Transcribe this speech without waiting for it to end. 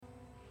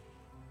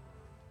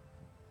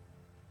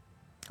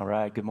All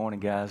right, good morning,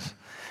 guys.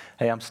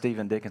 Hey, I'm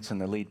Stephen Dickinson,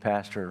 the lead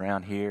pastor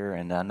around here,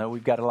 and I know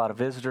we've got a lot of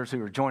visitors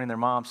who are joining their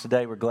moms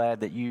today. We're glad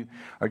that you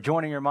are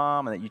joining your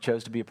mom and that you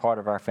chose to be a part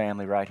of our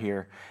family right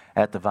here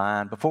at the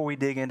Vine. Before we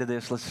dig into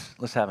this,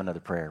 let's have another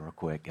prayer real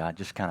quick. God,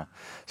 just kind of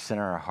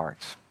center our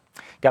hearts.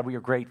 God, we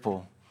are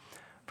grateful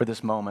for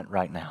this moment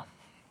right now,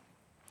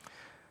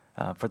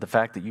 for the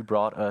fact that you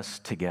brought us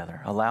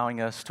together, allowing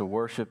us to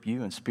worship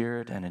you in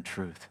spirit and in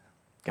truth.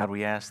 God,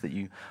 we ask that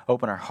you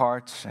open our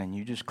hearts and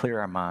you just clear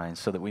our minds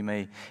so that we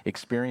may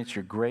experience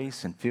your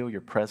grace and feel your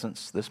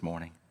presence this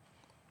morning.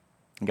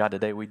 And God,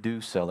 today we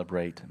do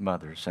celebrate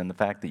mothers and the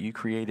fact that you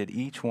created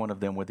each one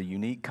of them with a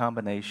unique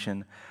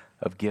combination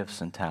of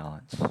gifts and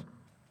talents.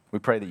 We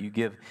pray that you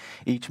give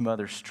each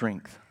mother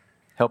strength,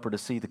 help her to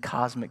see the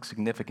cosmic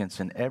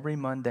significance in every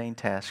mundane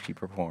task she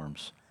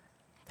performs.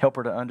 Help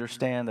her to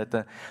understand that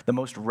the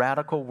most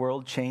radical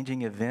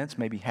world-changing events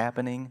may be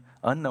happening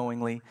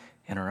unknowingly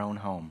in her own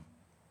home.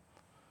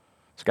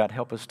 So God,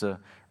 help us to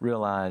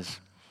realize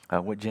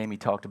what Jamie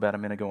talked about a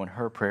minute ago in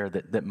her prayer,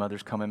 that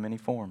mothers come in many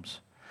forms,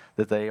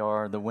 that they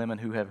are the women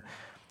who have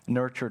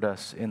nurtured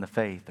us in the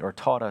faith or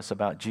taught us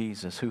about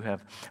Jesus, who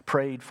have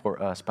prayed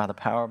for us by the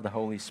power of the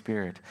Holy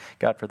Spirit.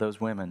 God, for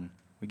those women,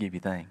 we give you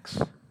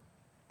thanks.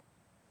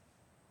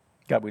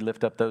 God, we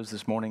lift up those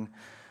this morning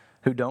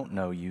who don't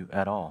know you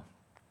at all,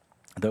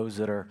 those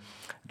that are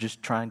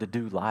just trying to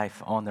do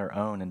life on their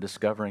own and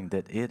discovering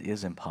that it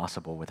is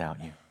impossible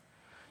without you.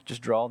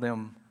 Just draw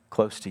them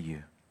close to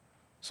you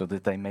so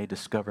that they may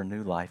discover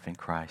new life in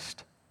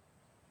Christ.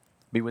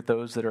 Be with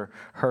those that are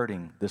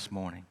hurting this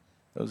morning,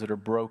 those that are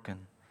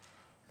broken,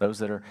 those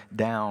that are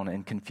down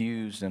and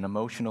confused and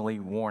emotionally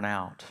worn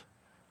out.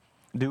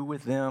 Do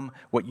with them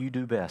what you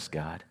do best,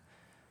 God.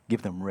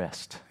 Give them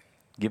rest,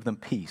 give them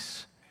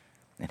peace,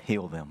 and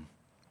heal them.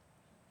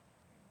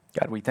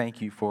 God, we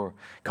thank you for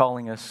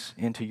calling us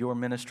into your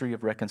ministry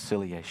of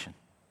reconciliation.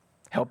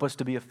 Help us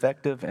to be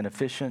effective and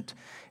efficient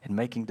in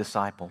making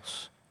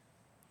disciples.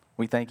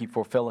 We thank you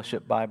for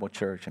Fellowship Bible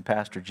Church and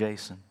Pastor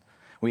Jason.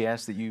 We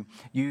ask that you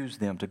use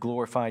them to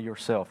glorify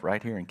yourself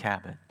right here in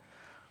Cabot.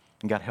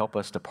 And God, help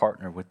us to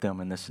partner with them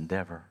in this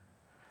endeavor.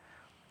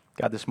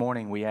 God, this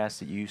morning we ask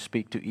that you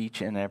speak to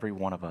each and every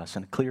one of us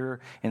in clear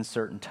and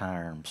certain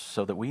terms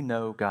so that we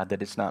know, God,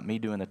 that it's not me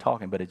doing the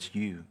talking, but it's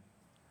you.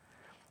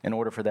 In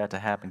order for that to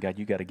happen, God,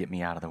 you got to get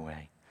me out of the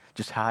way.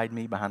 Just hide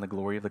me behind the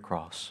glory of the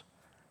cross.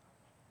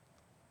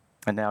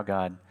 And now,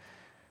 God,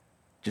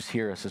 just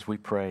hear us as we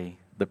pray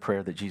the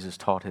prayer that Jesus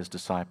taught his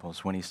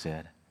disciples when he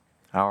said,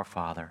 Our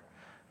Father,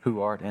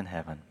 who art in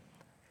heaven,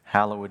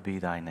 hallowed be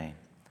thy name.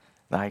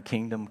 Thy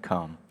kingdom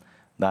come,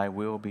 thy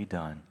will be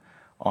done,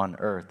 on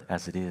earth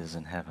as it is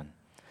in heaven.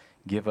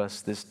 Give us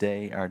this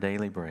day our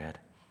daily bread,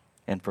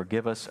 and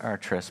forgive us our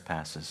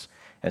trespasses,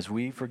 as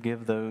we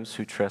forgive those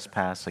who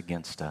trespass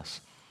against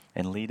us.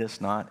 And lead us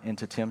not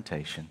into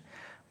temptation,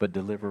 but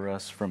deliver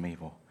us from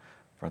evil.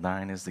 For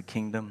thine is the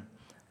kingdom,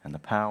 and the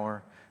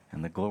power,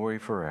 and the glory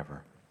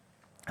forever.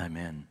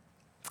 Amen.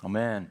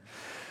 Amen.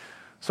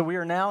 So we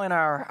are now in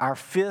our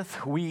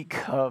fifth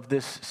week of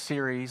this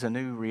series, A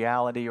New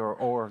Reality,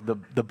 or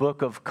the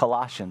book of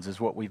Colossians is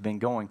what we've been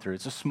going through.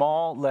 It's a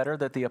small letter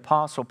that the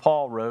Apostle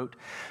Paul wrote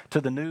to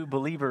the new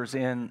believers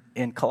in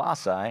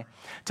Colossae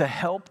to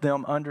help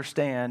them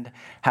understand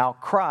how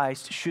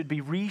Christ should be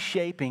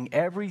reshaping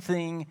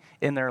everything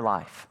in their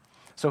life.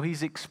 So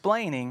he's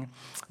explaining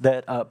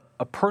that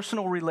a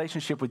personal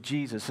relationship with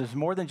Jesus is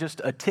more than just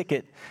a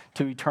ticket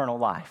to eternal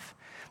life,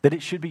 that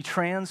it should be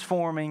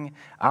transforming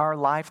our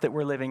life that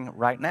we're living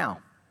right now.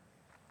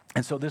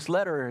 And so this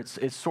letter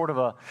is sort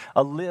of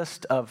a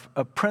list of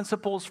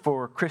principles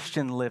for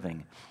Christian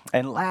living.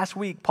 And last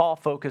week, Paul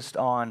focused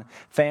on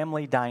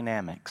family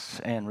dynamics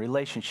and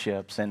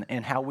relationships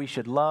and how we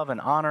should love and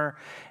honor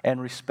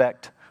and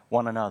respect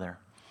one another.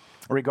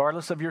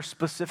 Regardless of your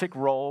specific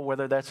role,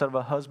 whether that's of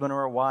a husband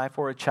or a wife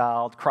or a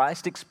child,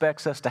 Christ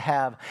expects us to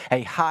have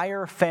a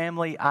higher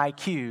family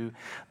IQ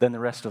than the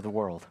rest of the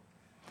world.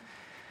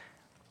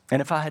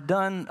 And if I had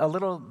done a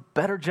little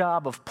better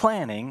job of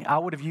planning, I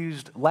would have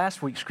used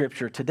last week's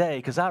scripture today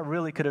because I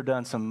really could have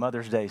done some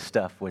Mother's Day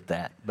stuff with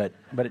that, but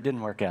it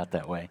didn't work out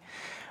that way.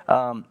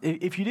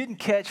 If you didn't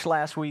catch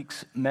last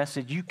week's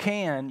message, you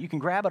can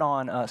grab it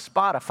on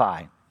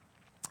Spotify.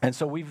 And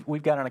so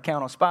we've got an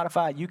account on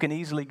Spotify. You can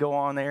easily go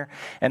on there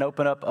and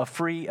open up a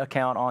free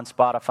account on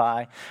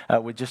Spotify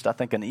with just, I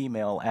think, an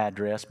email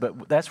address.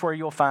 But that's where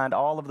you'll find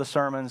all of the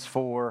sermons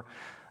for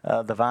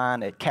the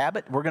Vine at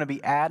Cabot. We're going to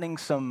be adding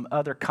some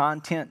other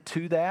content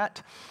to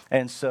that.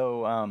 And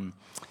so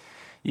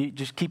you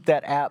just keep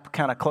that app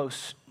kind of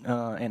close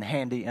and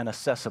handy and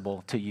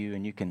accessible to you,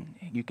 and you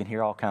can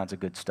hear all kinds of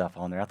good stuff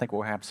on there. I think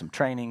we'll have some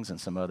trainings and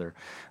some other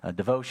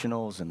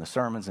devotionals and the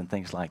sermons and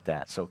things like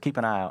that. So keep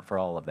an eye out for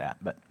all of that.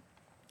 But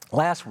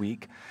last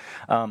week,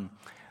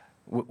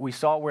 we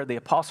saw where the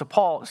Apostle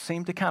Paul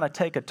seemed to kind of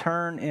take a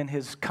turn in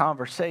his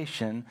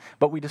conversation,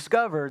 but we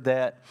discovered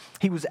that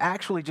he was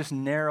actually just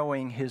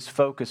narrowing his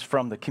focus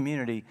from the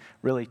community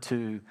really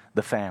to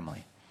the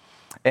family.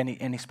 And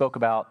he spoke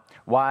about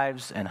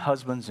wives and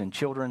husbands and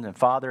children and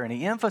father, and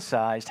he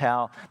emphasized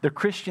how the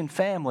Christian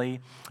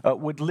family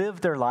would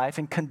live their life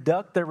and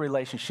conduct their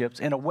relationships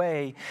in a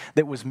way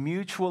that was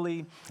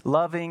mutually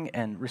loving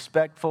and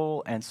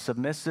respectful and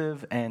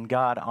submissive and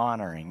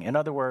God-honoring. In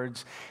other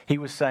words, he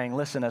was saying,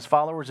 listen, as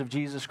followers of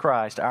Jesus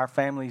Christ, our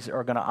families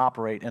are going to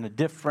operate in a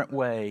different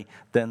way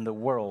than the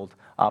world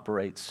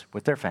operates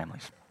with their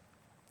families.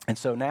 And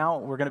so now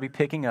we're going to be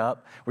picking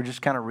up, we're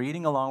just kind of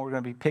reading along, we're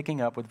going to be picking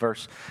up with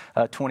verse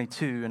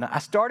 22. And I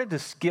started to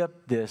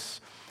skip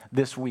this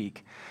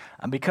week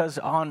because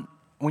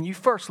when you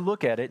first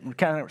look at it and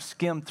kind of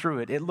skim through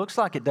it, it looks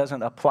like it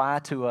doesn't apply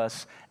to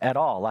us at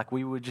all, like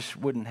we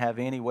wouldn't have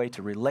any way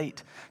to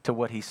relate to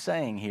what he's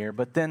saying here.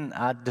 But then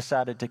I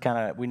decided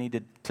we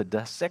needed to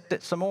dissect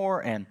it some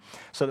more, and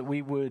so that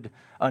we would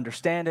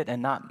understand it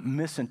and not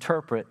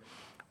misinterpret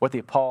what the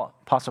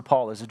Apostle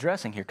Paul is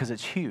addressing here, because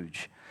it's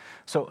huge.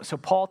 So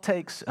Paul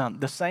takes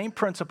the same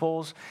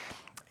principles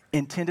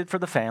intended for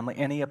the family,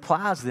 and he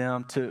applies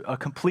them to a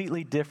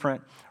completely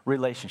different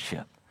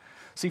relationship.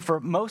 See, for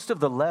most of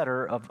the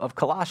letter of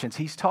Colossians,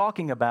 he's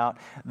talking about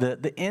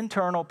the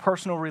internal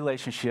personal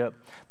relationship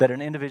that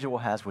an individual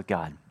has with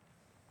God.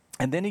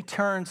 And then he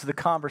turns the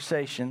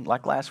conversation,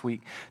 like last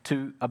week,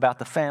 to about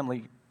the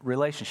family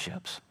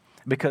relationships,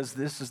 because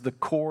this is the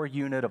core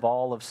unit of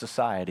all of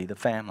society, the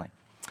family.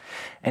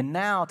 And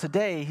now,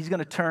 today, he's going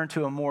to turn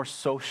to a more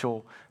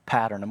social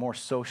pattern, a more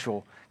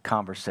social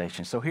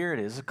conversation. So here it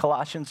is,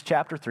 Colossians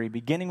chapter 3,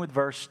 beginning with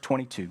verse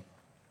 22.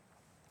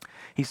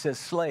 He says,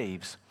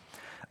 slaves,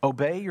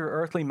 obey your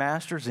earthly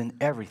masters in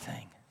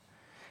everything,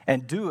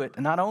 and do it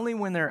not only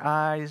when their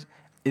eyes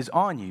is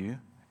on you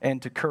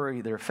and to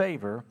curry their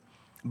favor,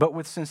 but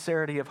with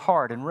sincerity of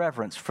heart and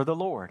reverence for the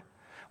Lord.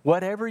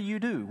 Whatever you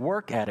do,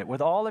 work at it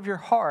with all of your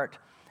heart,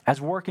 as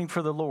working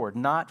for the Lord,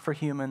 not for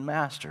human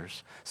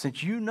masters,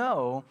 since you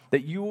know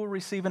that you will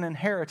receive an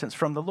inheritance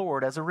from the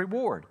Lord as a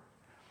reward.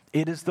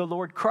 It is the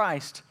Lord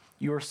Christ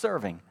you are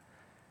serving.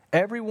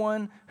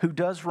 Everyone who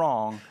does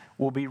wrong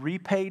will be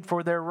repaid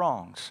for their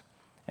wrongs,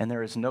 and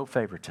there is no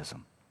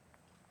favoritism.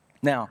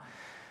 Now,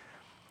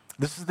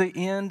 this is the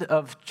end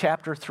of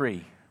chapter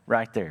 3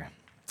 right there.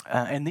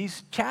 And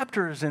these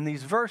chapters and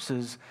these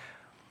verses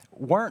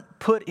weren't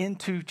put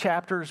into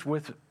chapters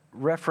with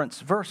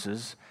reference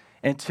verses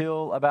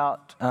until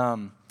about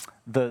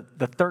the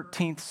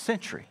 13th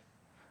century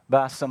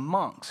by some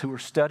monks who were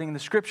studying the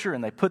scripture,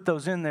 and they put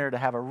those in there to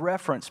have a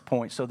reference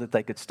point so that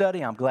they could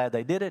study. I'm glad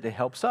they did it. It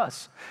helps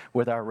us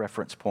with our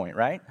reference point,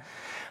 right?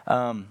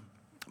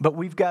 But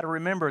we've got to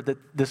remember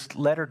that this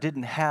letter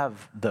didn't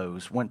have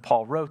those when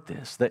Paul wrote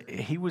this.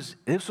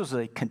 This was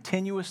a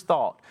continuous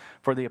thought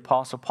for the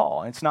Apostle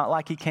Paul. It's not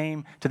like he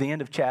came to the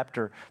end of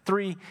chapter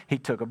 3, he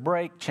took a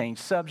break,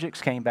 changed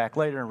subjects, came back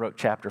later and wrote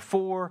chapter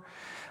 4.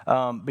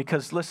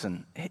 Because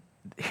listen,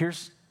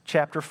 here's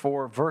chapter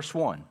 4, verse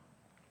 1.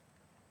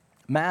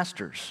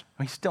 Masters,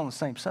 he's still on the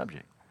same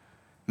subject.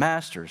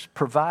 Masters,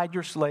 provide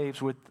your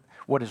slaves with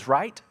what is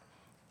right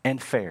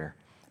and fair,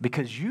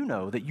 because you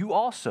know that you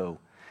also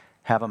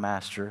have a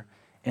master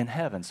in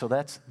heaven. So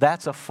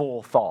that's a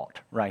full thought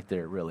right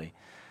there, really.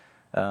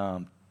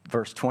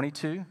 Verse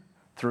 22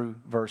 through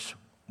verse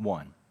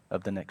 1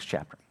 of the next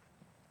chapter.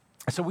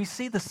 So we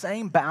see the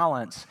same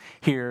balance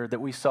here that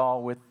we saw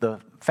with the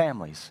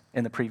families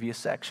in the previous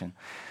section.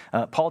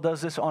 Paul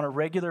does this on a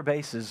regular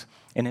basis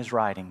in his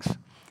writings.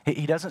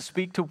 He doesn't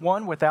speak to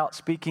one without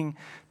speaking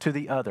to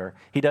the other.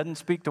 He doesn't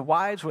speak to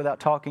wives without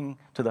talking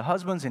to the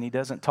husbands, and he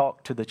doesn't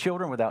talk to the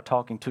children without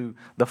talking to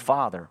the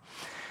father.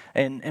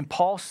 And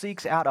Paul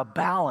seeks out a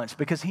balance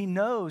because he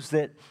knows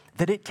that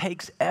it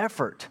takes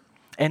effort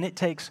and it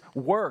takes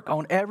work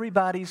on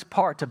everybody's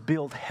part to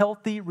build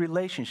healthy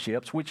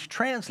relationships, which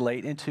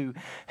translate into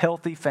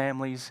healthy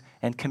families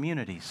and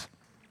communities.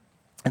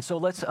 And so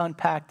let's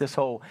unpack this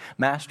whole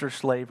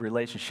master-slave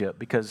relationship,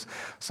 because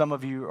some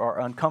of you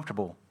are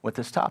uncomfortable with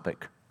this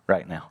topic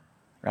right now,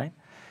 right?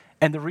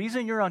 And the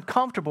reason you're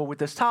uncomfortable with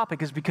this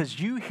topic is because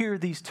you hear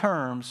these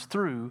terms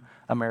through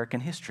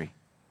American history.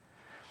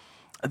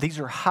 These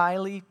are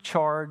highly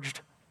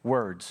charged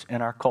words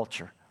in our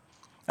culture.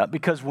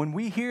 Because when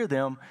we hear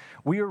them,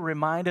 we are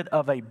reminded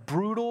of a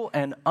brutal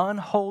and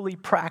unholy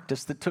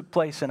practice that took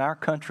place in our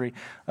country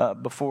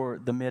before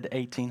the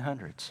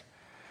mid-1800s.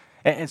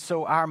 And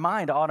so our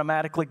mind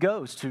automatically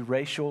goes to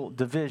racial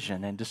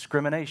division and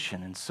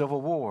discrimination and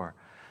civil war.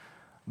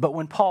 But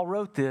when Paul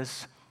wrote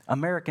this,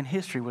 American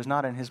history was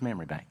not in his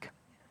memory bank,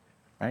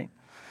 right?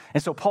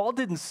 And so Paul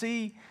didn't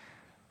see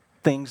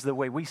things the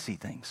way we see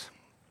things.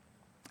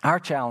 Our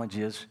challenge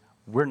is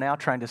we're now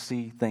trying to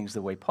see things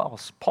the way Paul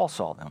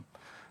saw them.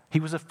 He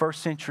was a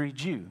first century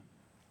Jew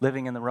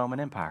living in the Roman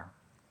Empire.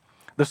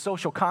 The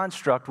social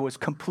construct was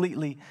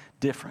completely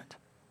different.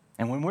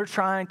 And when we're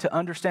trying to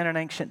understand an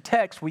ancient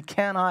text, we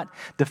cannot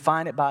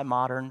define it by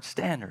modern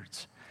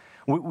standards.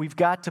 We've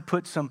got to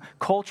put some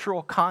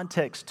cultural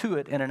context to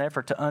it in an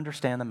effort to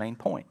understand the main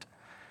point.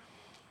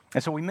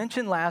 And so we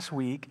mentioned last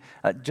week,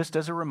 just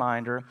as a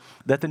reminder,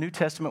 that the New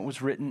Testament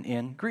was written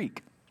in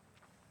Greek.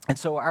 And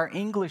so our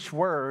English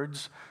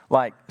words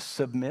like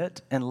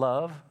submit and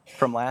love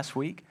from last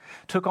week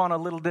took on a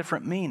little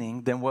different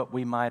meaning than what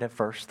we might have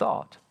first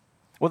thought.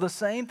 Well, the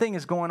same thing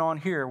is going on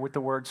here with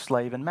the words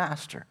slave and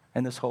master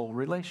in this whole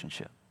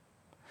relationship.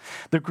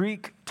 The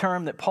Greek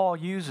term that Paul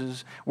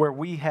uses where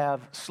we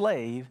have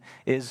slave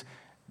is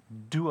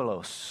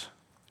doulos.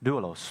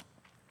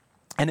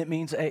 And it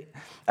means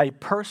a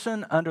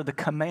person under the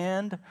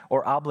command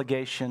or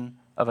obligation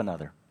of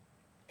another.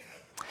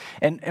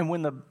 And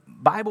when the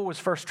Bible was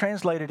first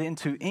translated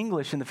into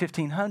English in the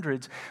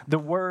 1500s, the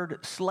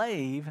word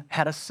slave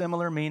had a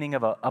similar meaning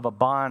of a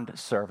bond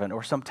servant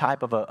or some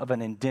type of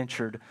an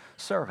indentured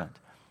servant.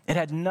 It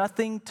had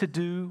nothing to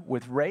do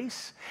with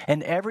race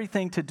and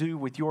everything to do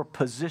with your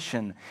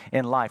position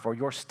in life or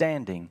your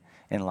standing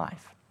in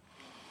life.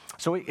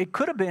 So it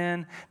could have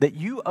been that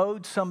you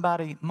owed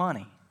somebody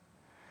money.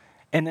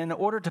 And in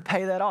order to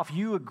pay that off,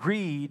 you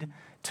agreed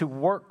to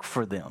work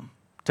for them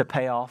to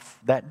pay off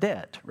that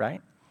debt,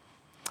 right?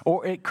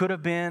 Or it could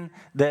have been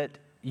that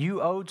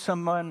you owed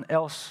someone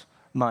else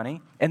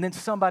money and then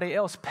somebody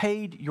else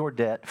paid your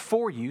debt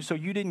for you, so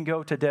you didn't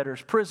go to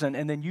debtor's prison,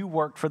 and then you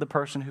worked for the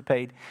person who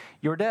paid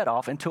your debt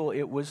off until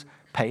it was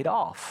paid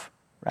off,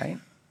 right?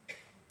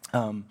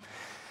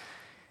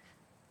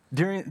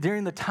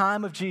 During the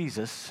time of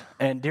Jesus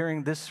and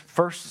during this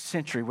first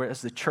century,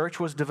 whereas the church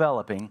was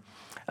developing,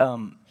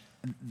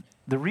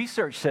 the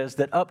research says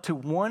that up to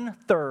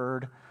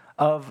 1/3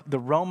 of the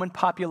Roman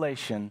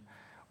population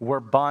were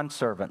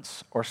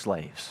bondservants or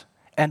slaves.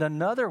 And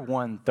another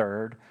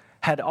 1/3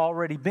 had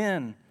already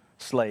been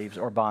slaves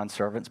or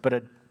bondservants, but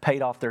had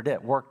paid off their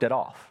debt, worked it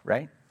off,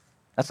 right?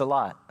 That's a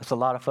lot. That's a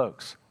lot of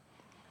folks.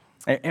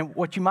 And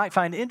what you might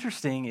find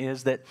interesting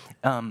is that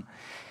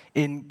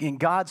in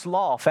God's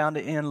law found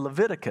in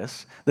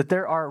Leviticus, that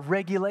there are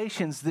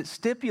regulations that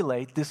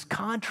stipulate this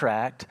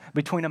contract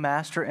between a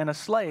master and a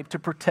slave to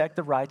protect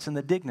the rights and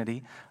the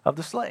dignity of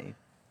the slave.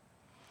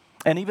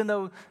 And even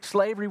though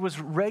slavery was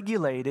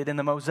regulated in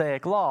the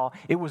Mosaic Law,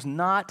 it was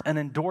not an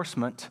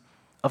endorsement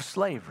of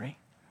slavery.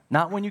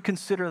 Not when you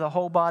consider the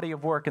whole body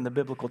of work in the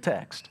biblical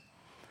text.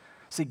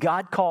 See,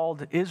 God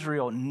called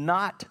Israel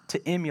not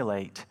to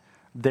emulate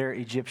their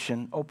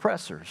Egyptian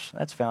oppressors.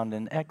 That's found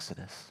in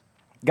Exodus.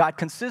 God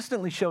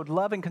consistently showed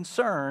love and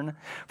concern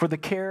for the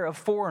care of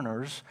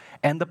foreigners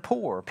and the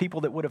poor, people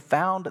that would have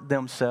found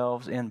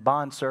themselves in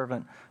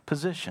bondservant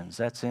positions.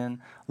 That's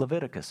in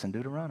Leviticus and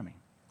Deuteronomy.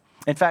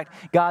 In fact,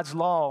 God's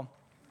law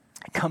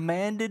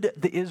commanded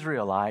the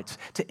Israelites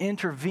to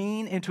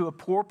intervene into a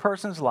poor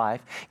person's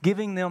life,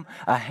 giving them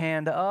a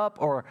hand up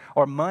or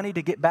money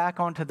to get back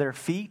onto their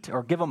feet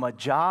or give them a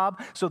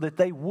job so that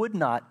they would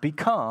not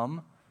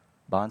become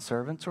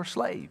bondservants or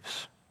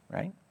slaves,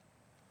 right?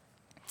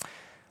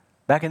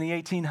 Back in the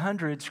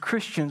 1800s,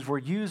 Christians were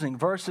using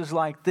verses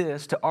like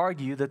this to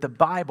argue that the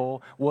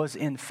Bible was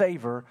in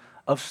favor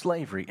of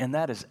slavery, and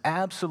that is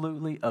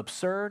absolutely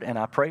absurd, and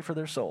I pray for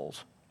their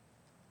souls.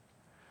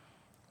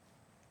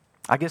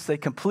 I guess they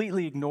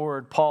completely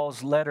ignored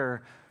Paul's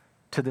letter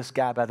to this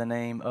guy by the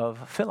name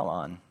of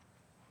Philemon,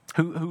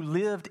 who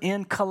lived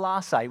in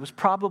Colossae. He was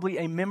probably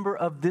a member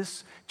of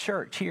this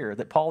church here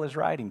that Paul is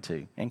writing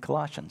to in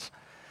Colossians.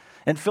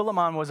 And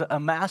Philemon was a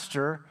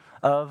master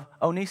of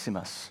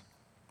Onesimus.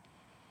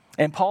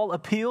 And Paul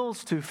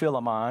appeals to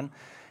Philemon.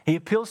 He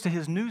appeals to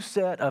his new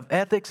set of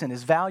ethics and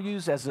his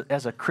values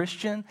as a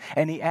Christian,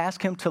 and he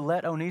asks him to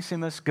let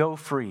Onesimus go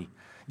free.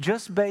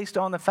 Just based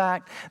on the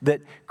fact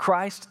that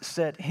Christ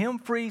set him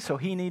free, so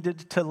he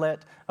needed to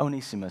let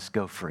Onesimus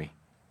go free.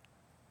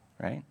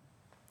 Right?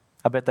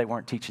 I bet they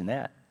weren't teaching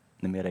that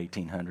in the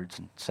mid-1800s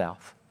in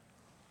South.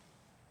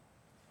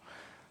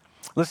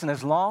 Listen,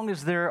 as long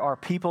as there are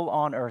people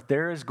on earth,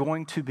 there is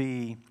going to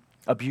be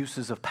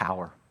abuses of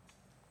power.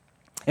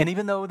 And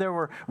even though there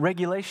were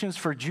regulations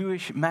for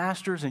Jewish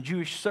masters and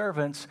Jewish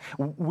servants,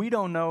 we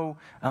don't know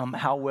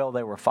how well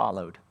they were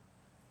followed.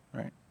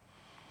 Right?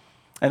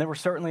 And there were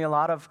certainly a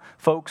lot of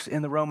folks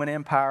in the Roman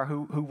Empire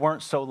who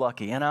weren't so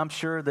lucky. And I'm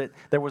sure that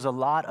there was a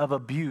lot of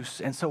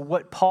abuse. And so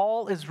what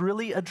Paul is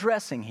really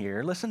addressing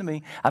here, listen to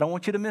me, I don't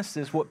want you to miss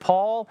this. What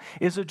Paul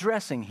is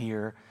addressing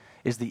here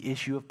is the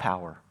issue of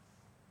power.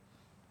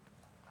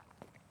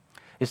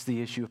 It's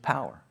the issue of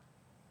power.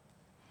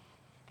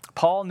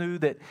 Paul knew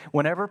that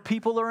whenever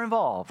people are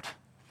involved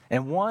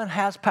and one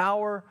has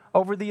power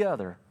over the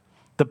other,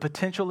 the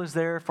potential is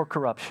there for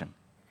corruption.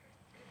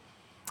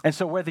 And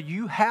so whether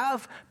you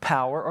have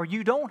power or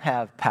you don't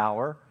have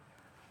power,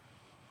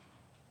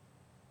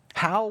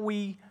 how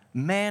we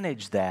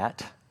manage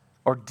that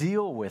or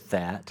deal with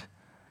that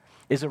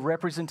is a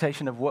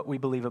representation of what we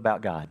believe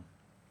about God.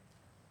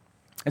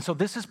 And so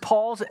this is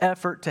Paul's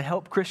effort to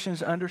help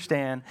Christians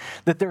understand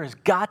that there has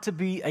got to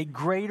be a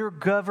greater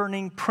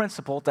governing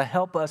principle to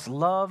help us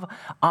love,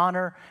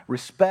 honor,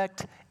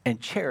 respect, and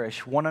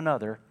cherish one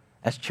another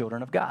as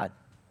children of God.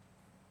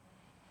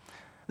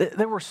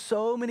 There were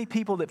so many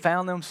people that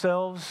found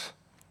themselves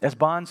as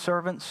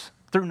bondservants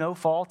through no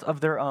fault of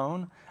their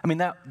own. I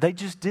mean, they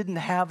just didn't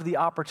have the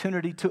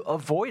opportunity to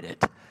avoid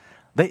it.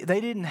 They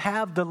didn't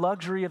have the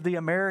luxury of the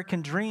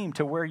American dream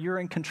to where you're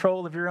in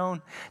control of your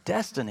own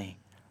destiny,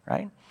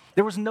 right?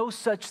 There was no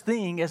such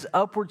thing as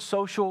upward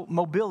social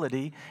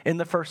mobility in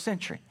the first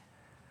century.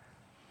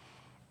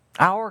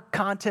 Our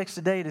context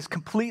today is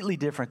completely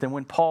different than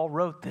when Paul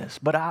wrote this,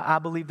 but I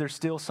believe there's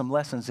still some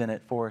lessons in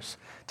it for us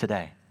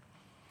today.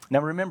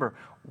 Now remember,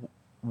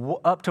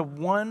 up to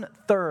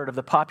 1/3 of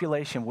the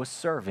population was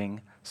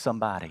serving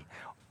somebody.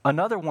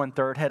 Another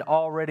 1/3 had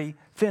already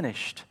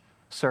finished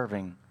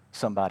serving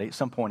somebody at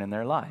some point in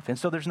their life. And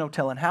so there's no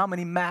telling how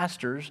many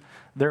masters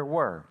there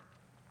were.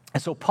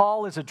 And so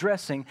Paul is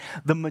addressing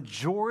the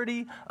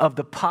majority of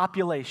the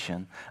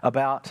population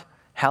about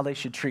how they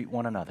should treat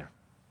one another.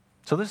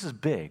 So this is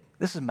big.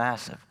 This is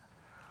massive.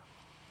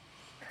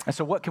 And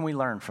so what can we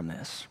learn from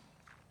this?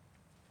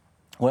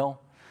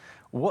 Well,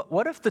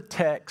 what if the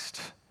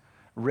text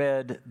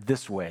read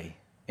this way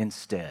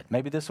instead?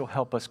 Maybe this will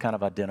help us kind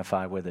of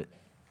identify with it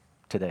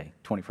today,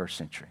 21st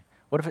century.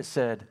 What if it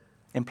said,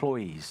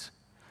 employees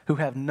who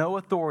have no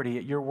authority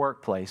at your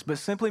workplace, but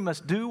simply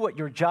must do what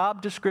your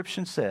job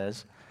description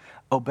says,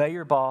 obey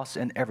your boss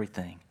in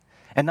everything.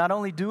 And not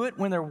only do it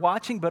when they're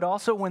watching, but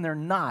also when they're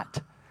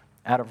not,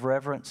 out of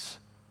reverence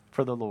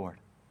for the Lord.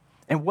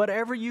 And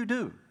whatever you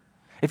do,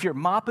 if you're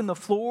mopping the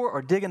floor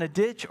or digging a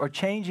ditch or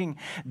changing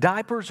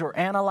diapers or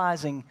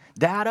analyzing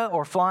data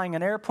or flying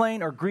an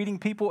airplane or greeting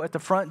people at the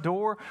front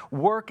door,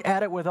 work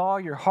at it with all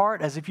your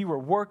heart as if you were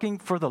working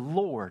for the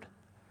Lord,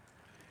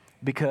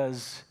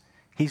 because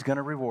He's going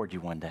to reward you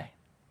one day.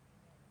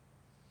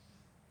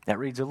 That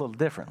reads a little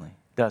differently,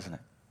 doesn't it?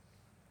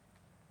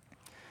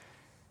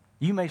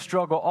 You may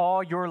struggle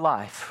all your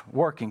life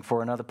working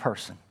for another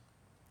person,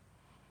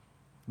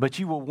 but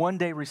you will one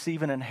day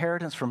receive an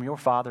inheritance from your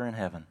Father in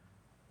heaven.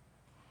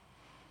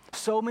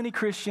 So many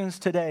Christians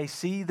today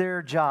see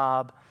their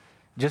job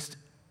just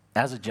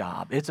as a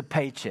job. It's a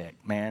paycheck,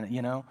 man,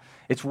 you know.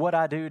 It's what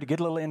I do to get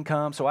a little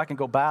income so I can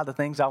go buy the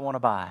things I want to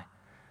buy.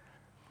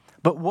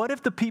 But what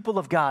if the people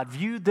of God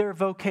viewed their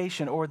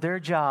vocation or their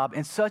job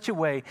in such a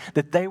way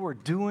that they were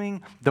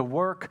doing the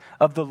work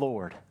of the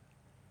Lord?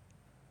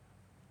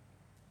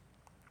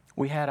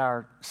 We had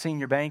our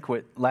senior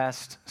banquet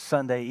last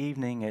Sunday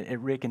evening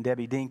at Rick and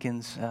Debbie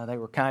Dinkins. They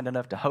were kind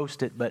enough to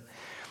host it.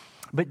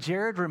 But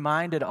Jared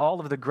reminded all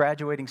of the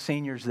graduating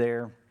seniors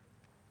there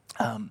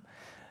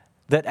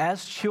that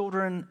as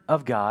children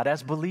of God,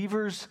 as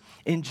believers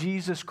in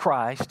Jesus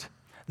Christ,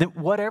 that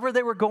whatever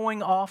they were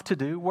going off to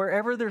do,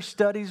 wherever their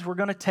studies were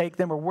going to take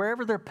them, or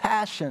wherever their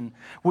passion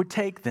would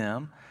take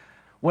them,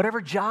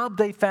 whatever job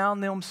they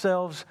found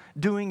themselves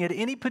doing at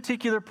any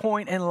particular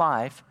point in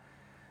life,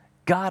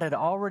 God had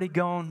already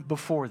gone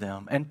before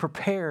them and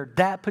prepared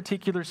that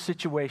particular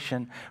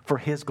situation for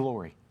His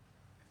glory.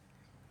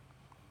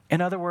 In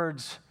other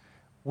words,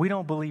 we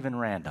don't believe in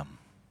random.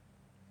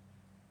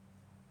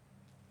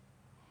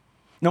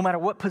 No matter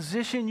what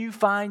position you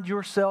find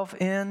yourself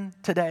in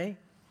today,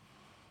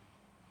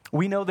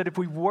 we know that if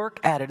we work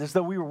at it as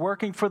though we were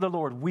working for the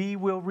Lord, we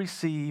will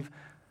receive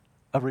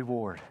a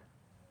reward.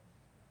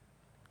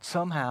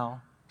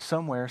 Somehow,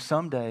 somewhere,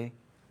 someday,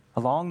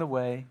 along the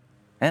way,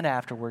 and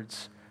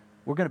afterwards,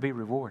 we're going to be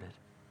rewarded.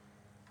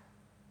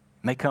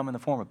 It may come in the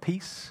form of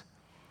peace,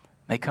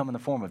 may come in the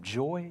form of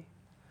joy.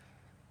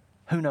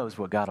 Who knows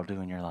what God will do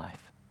in your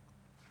life?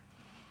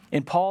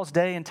 In Paul's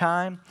day and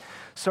time,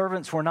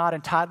 servants were not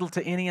entitled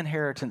to any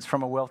inheritance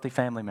from a wealthy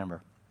family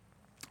member.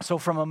 So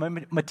from a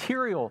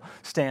material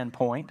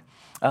standpoint,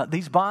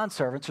 these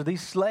bondservants or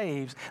these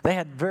slaves, they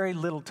had very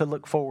little to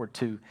look forward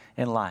to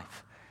in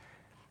life.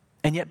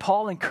 And yet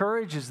Paul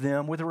encourages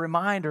them with a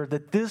reminder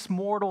that this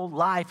mortal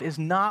life is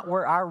not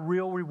where our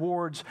real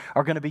rewards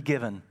are going to be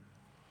given.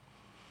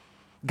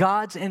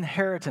 God's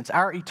inheritance,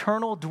 our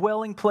eternal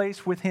dwelling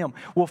place with Him,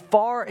 will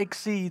far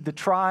exceed the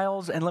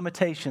trials and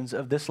limitations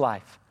of this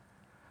life.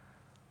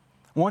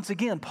 Once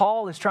again,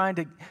 Paul is trying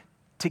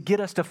to get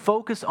us to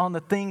focus on the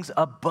things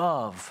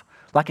above,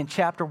 like in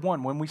chapter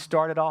 1 when we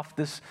started off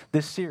this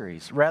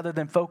series, rather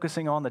than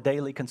focusing on the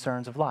daily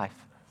concerns of life.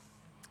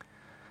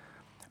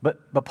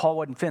 But Paul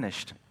wasn't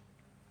finished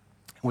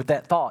with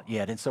that thought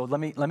yet, and so let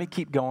me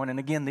keep going. And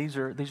again, these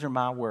are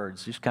my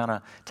words, just kind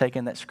of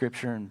taking that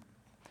scripture and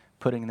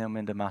putting them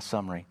into my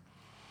summary.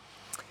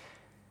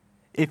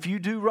 If you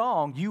do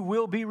wrong, you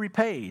will be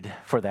repaid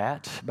for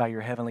that by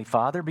your heavenly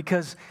Father,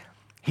 because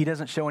He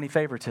doesn't show any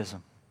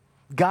favoritism.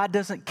 God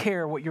doesn't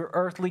care what your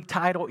earthly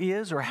title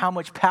is or how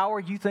much power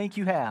you think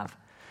you have.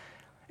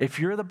 If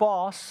you're the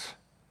boss,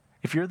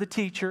 if you're the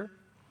teacher,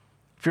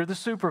 if you're the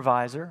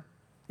supervisor,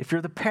 if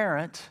you're the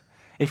parent,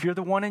 if you're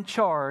the one in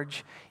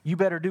charge, you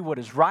better do what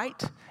is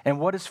right and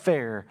what is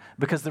fair,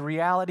 because the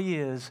reality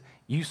is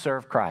you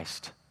serve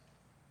Christ.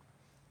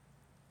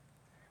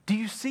 Do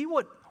you see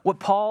what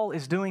Paul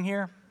is doing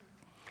here?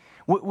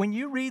 When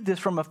you read this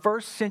from a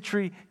first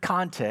century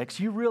context,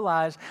 you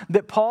realize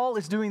that Paul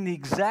is doing the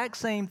exact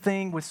same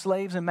thing with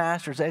slaves and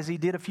masters as he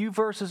did a few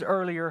verses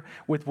earlier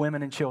with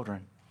women and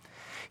children.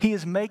 He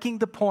is making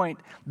the point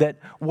that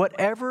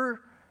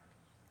whatever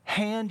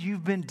hand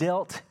you've been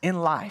dealt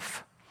in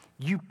life,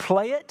 you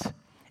play it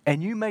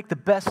and you make the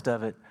best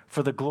of it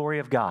for the glory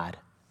of God.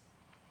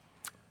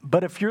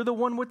 But if you're the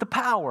one with the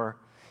power,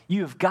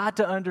 you have got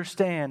to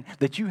understand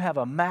that you have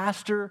a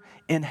master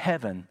in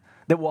heaven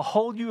that will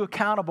hold you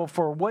accountable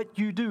for what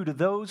you do to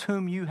those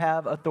whom you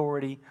have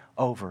authority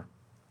over.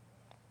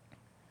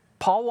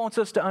 Paul wants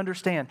us to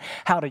understand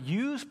how to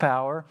use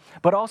power,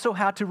 but also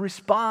how to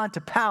respond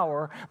to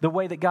power the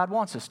way that God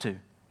wants us to.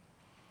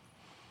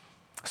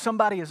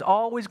 Somebody is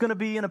always going to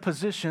be in a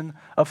position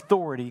of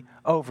authority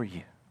over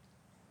you.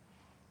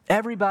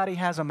 Everybody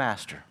has a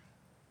master.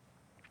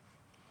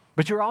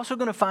 But you're also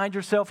going to find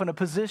yourself in a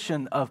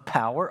position of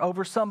power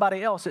over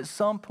somebody else at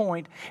some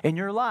point in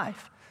your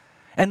life.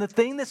 And the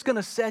thing that's going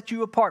to set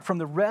you apart from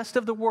the rest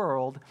of the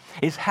world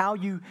is how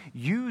you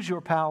use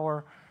your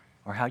power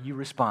or how you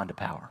respond to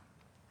power.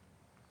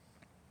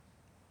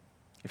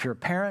 If you're a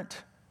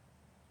parent,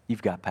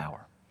 you've got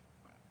power.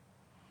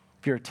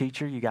 If you're a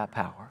teacher, you got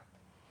power.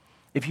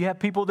 If you have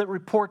people that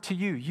report to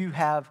you, you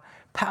have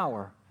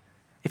power.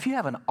 If you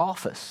have an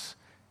office,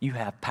 you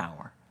have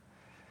power.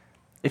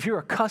 If you're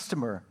a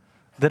customer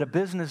that a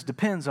business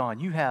depends on,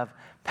 you have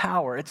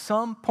power. At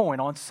some point,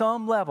 on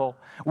some level,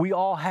 we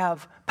all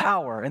have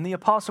power. And the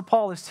Apostle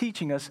Paul is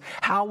teaching us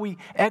how we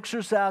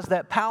exercise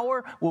that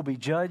power will be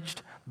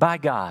judged by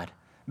God,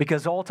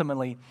 because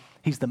ultimately,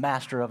 He's the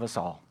master of us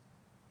all.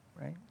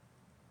 Right?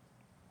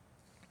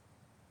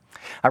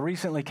 I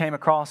recently came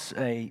across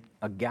a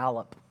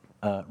Gallup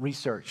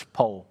research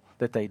poll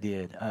that they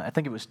did. I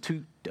think it was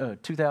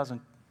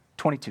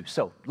 2022,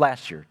 so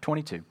last year,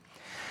 22.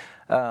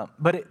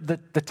 But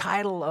the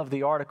title of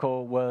the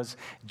article was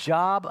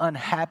 "Job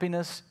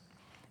Unhappiness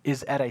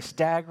is at a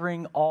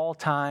Staggering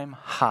All-Time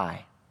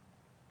High."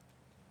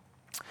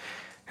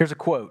 Here's a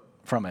quote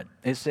from it.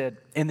 It said,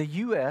 "In the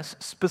U.S.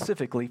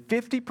 specifically,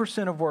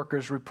 50% of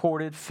workers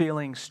reported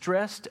feeling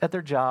stressed at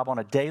their job on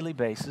a daily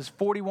basis.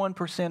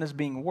 41% is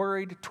being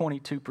worried,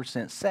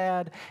 22%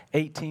 sad,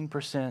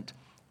 18%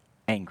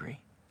 angry.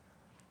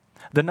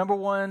 The number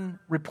one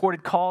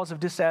reported cause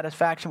of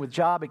dissatisfaction with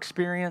job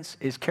experience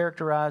is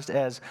characterized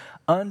as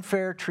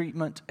unfair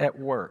treatment at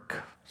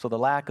work." So the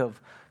lack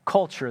of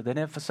culture that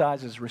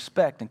emphasizes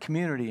respect and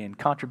community and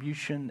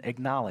contribution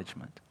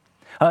acknowledgement.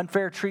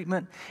 Unfair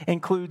treatment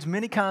includes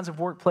many kinds of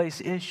workplace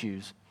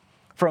issues,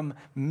 from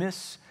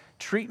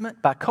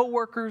mistreatment by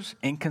coworkers,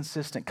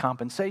 inconsistent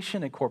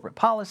compensation and corporate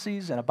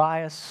policies, and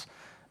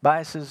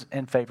biases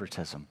and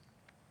favoritism.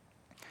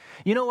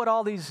 You know what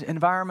all these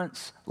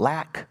environments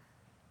lack?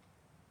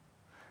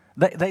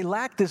 They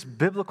lack this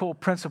biblical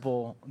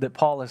principle that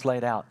Paul has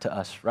laid out to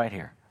us right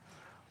here.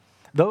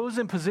 Those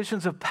in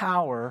positions of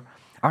power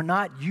are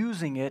not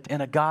using it in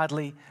a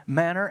godly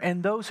manner,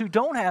 and those who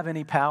don't have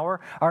any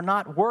power are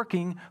not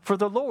working for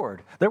the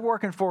Lord. They're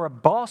working for a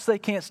boss they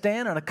can't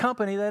stand and a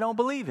company they don't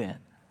believe in.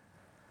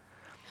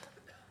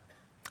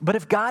 But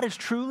if God is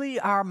truly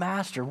our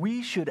master,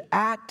 we should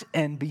act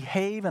and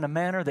behave in a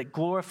manner that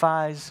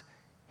glorifies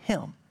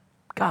Him,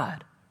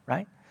 God,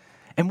 right?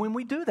 And when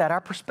we do that, our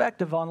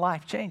perspective on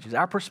life changes.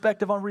 Our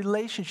perspective on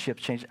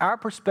relationships changes. Our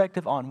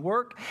perspective on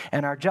work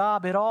and our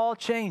job, it all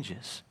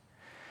changes.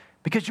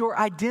 Because your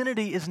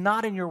identity is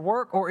not in your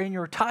work or in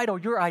your title.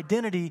 Your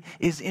identity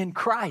is in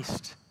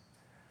Christ.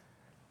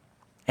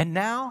 And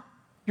now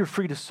you're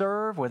free to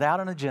serve without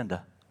an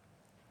agenda.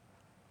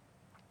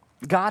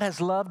 God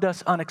has loved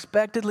us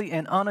unexpectedly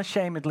and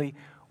unashamedly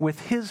with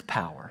His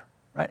power,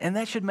 right? And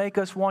that should make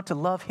us want to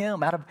love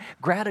Him out of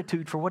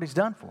gratitude for what He's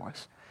done for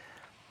us.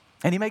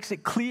 And He makes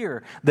it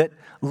clear that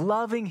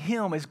loving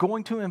Him is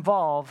going to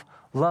involve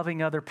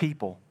loving other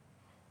people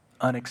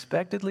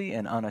unexpectedly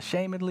and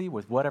unashamedly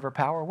with whatever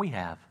power we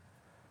have.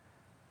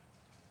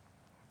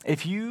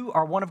 If you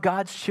are one of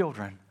God's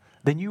children,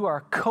 then you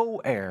are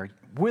co-heir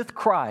with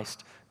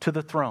Christ to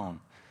the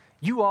throne.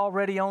 You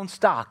already own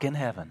stock in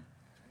heaven.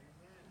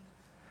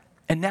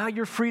 And now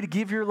you're free to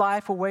give your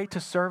life away to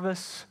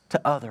service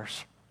to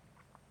others.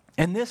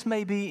 And this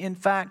may be, in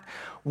fact,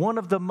 one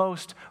of the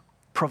most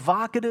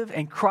provocative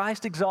and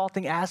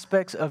Christ-exalting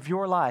aspects of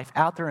your life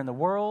out there in the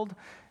world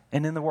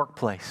and in the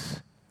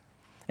workplace.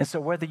 And so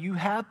whether you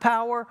have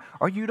power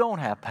or you don't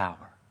have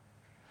power,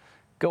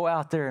 go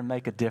out there and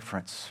make a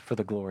difference for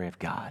the glory of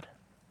God.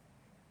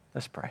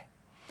 Let's pray.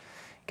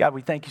 God,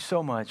 we thank you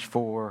so much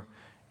for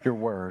your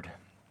word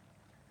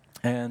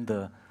and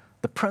the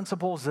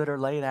principles that are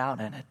laid out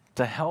in it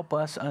to help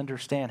us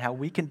understand how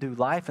we can do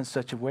life in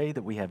such a way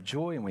that we have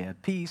joy and we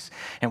have peace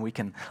and we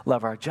can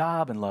love our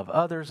job and love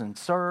others and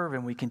serve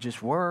and we can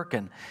just work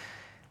and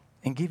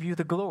give you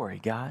the glory,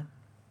 God.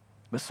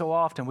 But so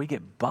often we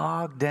get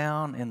bogged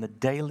down in the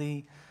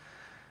daily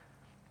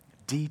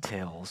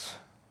details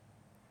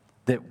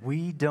that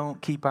we don't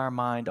keep our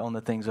mind on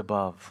the things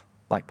above,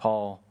 like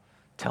Paul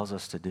tells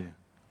us to do.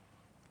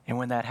 And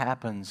when that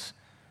happens,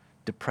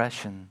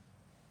 depression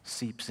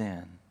seeps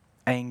in,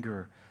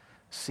 anger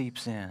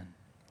seeps in,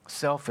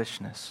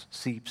 selfishness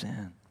seeps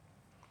in.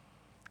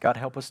 God,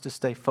 help us to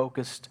stay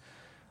focused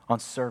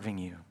on serving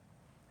you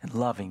and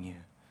loving you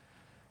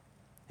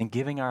and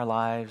giving our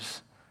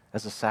lives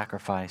as a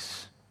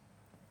sacrifice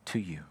to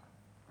you.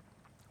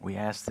 We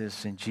ask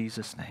this in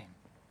Jesus' name.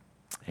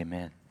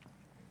 Amen.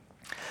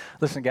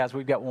 Listen, guys,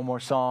 we've got one more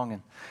song,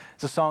 and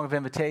it's a song of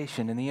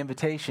invitation. And the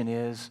invitation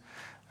is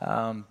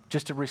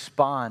just to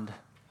respond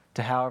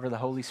to however the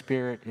Holy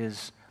Spirit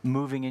is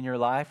moving in your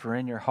life or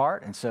in your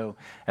heart. And so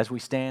as we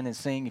stand and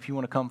sing, if you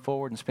want to come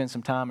forward and spend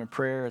some time in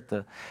prayer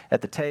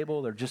at the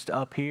table or just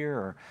up here,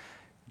 or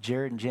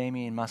Jared and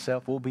Jamie and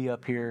myself will be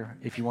up here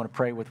if you want to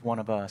pray with one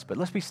of us. But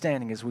let's be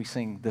standing as we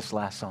sing this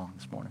last song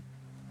this morning.